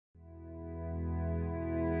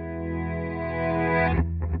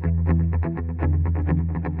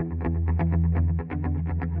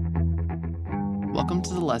Welcome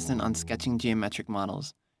to the lesson on sketching geometric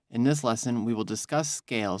models. In this lesson, we will discuss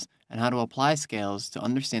scales and how to apply scales to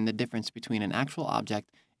understand the difference between an actual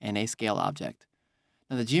object and a scale object.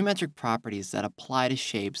 Now, the geometric properties that apply to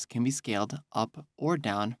shapes can be scaled up or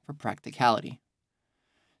down for practicality.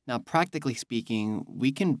 Now, practically speaking,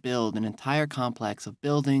 we can build an entire complex of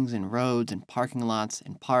buildings and roads and parking lots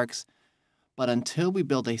and parks, but until we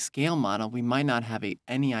build a scale model, we might not have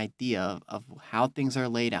any idea of how things are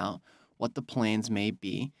laid out, what the plans may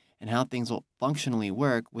be, and how things will functionally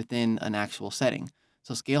work within an actual setting.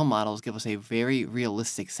 So scale models give us a very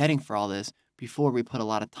realistic setting for all this before we put a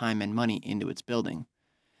lot of time and money into its building.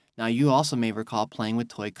 Now, you also may recall playing with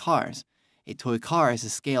toy cars. A toy car is a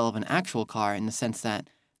scale of an actual car in the sense that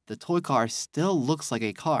the toy car still looks like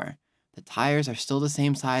a car. The tires are still the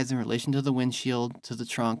same size in relation to the windshield, to the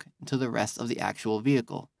trunk, and to the rest of the actual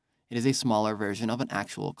vehicle. It is a smaller version of an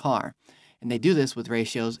actual car, and they do this with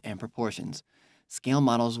ratios and proportions. Scale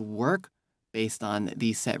models work based on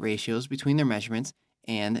these set ratios between their measurements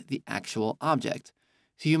and the actual object.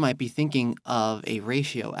 So you might be thinking of a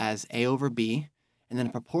ratio as A over B, and then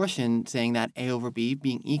a proportion saying that A over B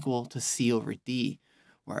being equal to C over D,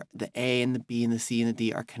 where the A and the B and the C and the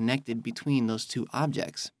D are connected between those two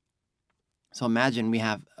objects. So imagine we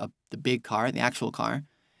have the big car, the actual car,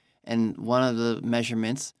 and one of the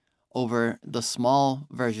measurements over the small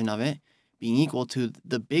version of it being equal to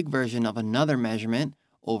the big version of another measurement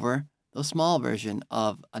over the small version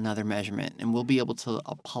of another measurement. And we'll be able to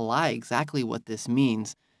apply exactly what this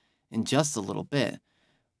means in just a little bit.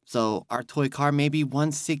 So our toy car may be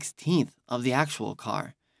 1/16th of the actual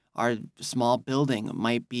car. Our small building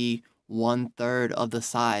might be 1/3 of the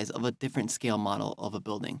size of a different scale model of a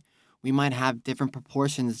building. We might have different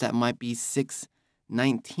proportions that might be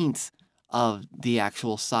 6/19ths of the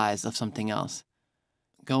actual size of something else.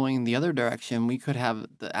 Going the other direction, we could have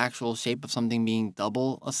the actual shape of something being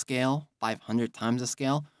double a scale, 500 times a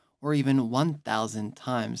scale, or even 1,000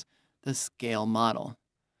 times the scale model.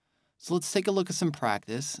 So let's take a look at some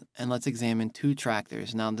practice, and let's examine two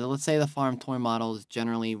tractors. Now, let's say the farm toy model is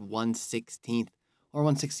generally 1/16th or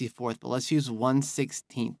 1/64th, but let's use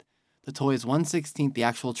 1/16th. The toy is 1/16th the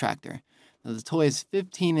actual tractor. Now, the toy is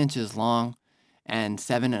 15 inches long and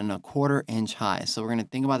 7¼ inch high. So we're going to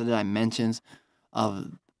think about the dimensions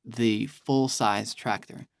of the full-size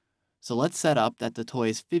tractor. So let's set up that the toy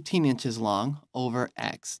is 15 inches long over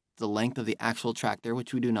X, the length of the actual tractor,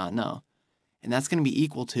 which we do not know. And that's going to be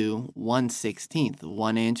equal to 1/16th,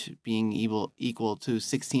 1 inch being equal to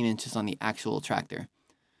 16 inches on the actual tractor.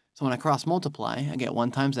 So when I cross multiply, I get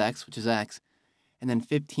 1 times X, which is X, and then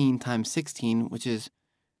 15 times 16, which is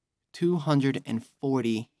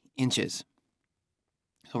 240 inches.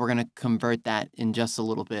 So we're going to convert that in just a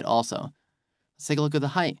little bit also. Let's take a look at the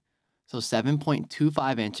height. So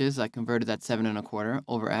 7.25 inches, I converted that 7¼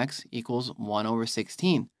 over X equals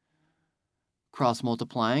 1/16. Cross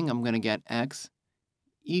multiplying, I'm going to get X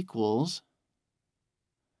equals,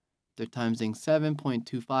 they're timesing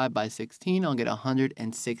 7.25 by 16, I'll get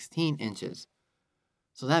 116 inches.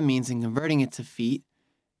 So that means in converting it to feet,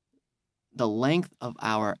 the length of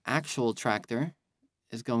our actual tractor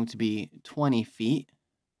is going to be 20 feet,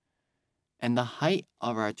 and the height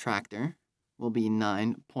of our tractor will be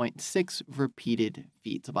 9.6 repeated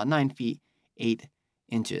feet, so about 9 feet, 8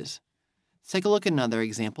 inches. Let's take a look at another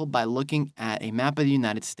example by looking at a map of the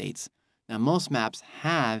United States. Now, most maps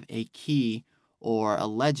have a key or a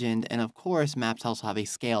legend, and of course, maps also have a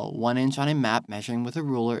scale. 1 inch on a map measuring with a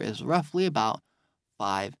ruler is roughly about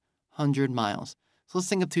 500 miles. So let's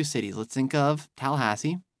think of two cities. Let's think of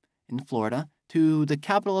Tallahassee in Florida to the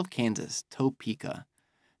capital of Kansas, Topeka.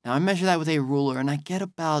 Now, I measure that with a ruler, and I get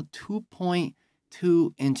about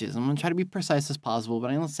 2.2 inches. I'm going to try to be precise as possible,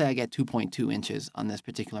 but let's say I get 2.2 inches on this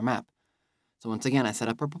particular map. So once again, I set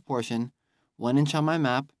up a proportion, 1 inch on my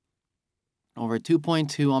map over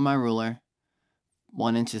 2.2 on my ruler.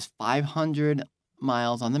 1 inch is 500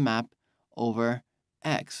 miles on the map over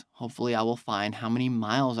X. Hopefully, I will find how many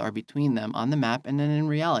miles are between them on the map and then in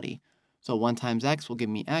reality. So 1 times X will give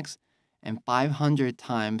me X, and 500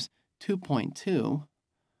 times 2.2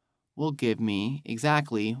 will give me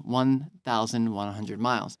exactly 1,100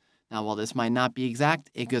 miles. Now, while this might not be exact,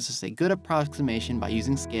 it gives us a good approximation by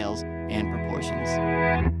using scales and proportions.